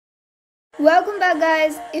Welcome back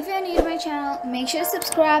guys. If you're new to my channel, make sure to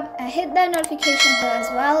subscribe and hit that notification bell as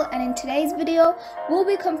well. And in today's video, we'll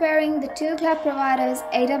be comparing the two cloud providers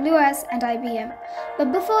AWS and IBM.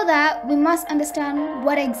 But before that, we must understand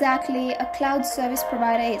what exactly a cloud service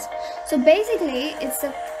provider is. So basically, it's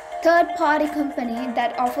a third-party company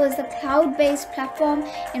that offers the cloud-based platform,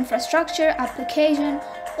 infrastructure, application,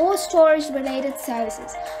 or storage-related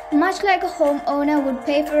services. Much like a homeowner would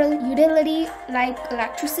pay for a utility like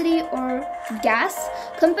electricity or gas,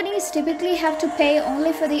 companies typically have to pay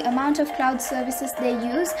only for the amount of cloud services they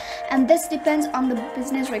use, and this depends on the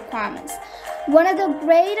business requirements. One of the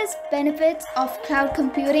greatest benefits of cloud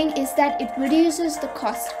computing is that it reduces the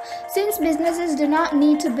cost. Since businesses do not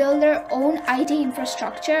need to build their own IT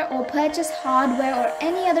infrastructure or purchase hardware or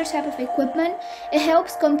any other type of equipment, it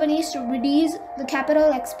helps companies to reduce the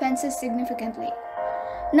capital expenses significantly.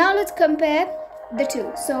 Now let's compare the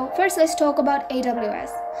two. So first let's talk about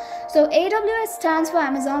AWS. So AWS stands for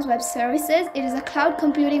Amazon Web Services. It is a cloud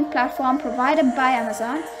computing platform provided by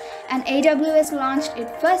Amazon, and AWS launched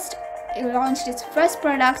its first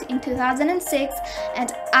product in 2006,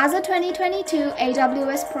 and as of 2022,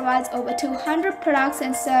 AWS provides over 200 products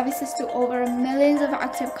and services to over millions of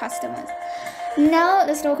active customers. Now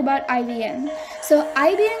let's talk about IBM. So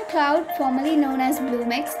IBM Cloud, formerly known as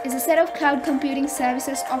Bluemix, is a set of cloud computing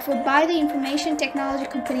services offered by the information technology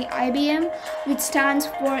company IBM, which stands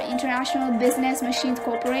for International Business Machines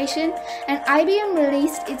Corporation, and IBM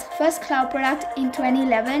released its first cloud product in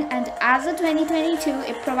 2011, and as of 2022,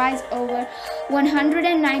 it provides over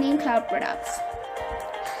 119 cloud products.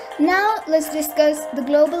 Now let's discuss the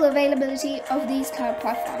global availability of these cloud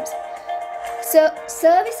platforms. So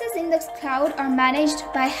services in the cloud are managed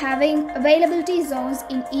by having availability zones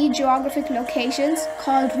in each geographic locations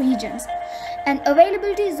called regions. And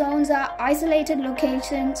availability zones are isolated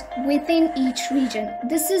locations within each region.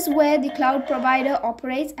 This is where the cloud provider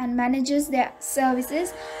operates and manages their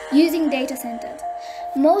services using data centers.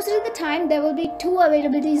 Most of the time, there will be two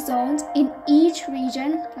availability zones in each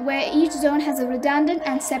region, where each zone has a redundant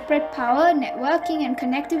and separate power, networking, and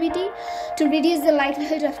connectivity to reduce the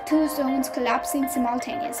likelihood of two zones collapsing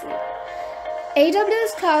simultaneously.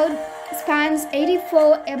 AWS Cloud spans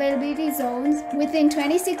 84 availability zones within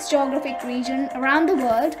 26 geographic regions around the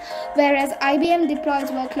world, whereas IBM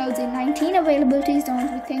deploys workloads in 19 availability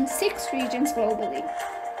zones within 6 regions globally.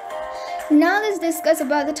 Now let's discuss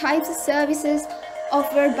about the types of services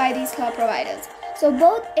offered by these cloud providers. So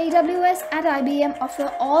both AWS and IBM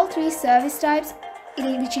offer all three service types,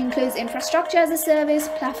 which includes infrastructure as a service,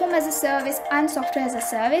 platform as a service, and software as a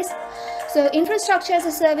service. So infrastructure as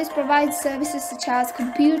a service provides services such as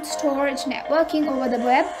compute, storage, networking over the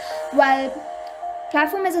web, while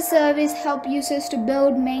platform as a service help users to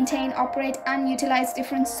build, maintain, operate, and utilize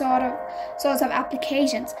different sorts of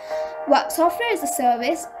applications. While software as a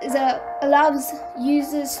service allows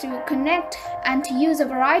users to connect and to use a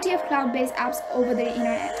variety of cloud-based apps over the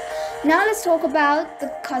internet. Now let's talk about the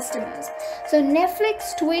customers. So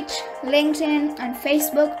Netflix, Twitch, LinkedIn, and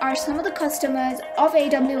Facebook are some of the customers of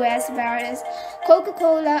AWS, whereas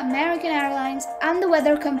Coca-Cola, American Airlines, and the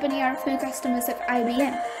weather company are a few customers of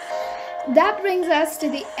IBM. That brings us to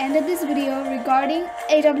the end of this video regarding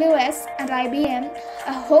AWS and IBM.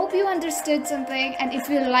 I hope you understood something, and if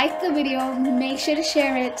you liked the video, make sure to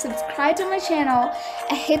share it, subscribe to my channel,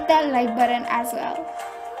 and hit that like button as well.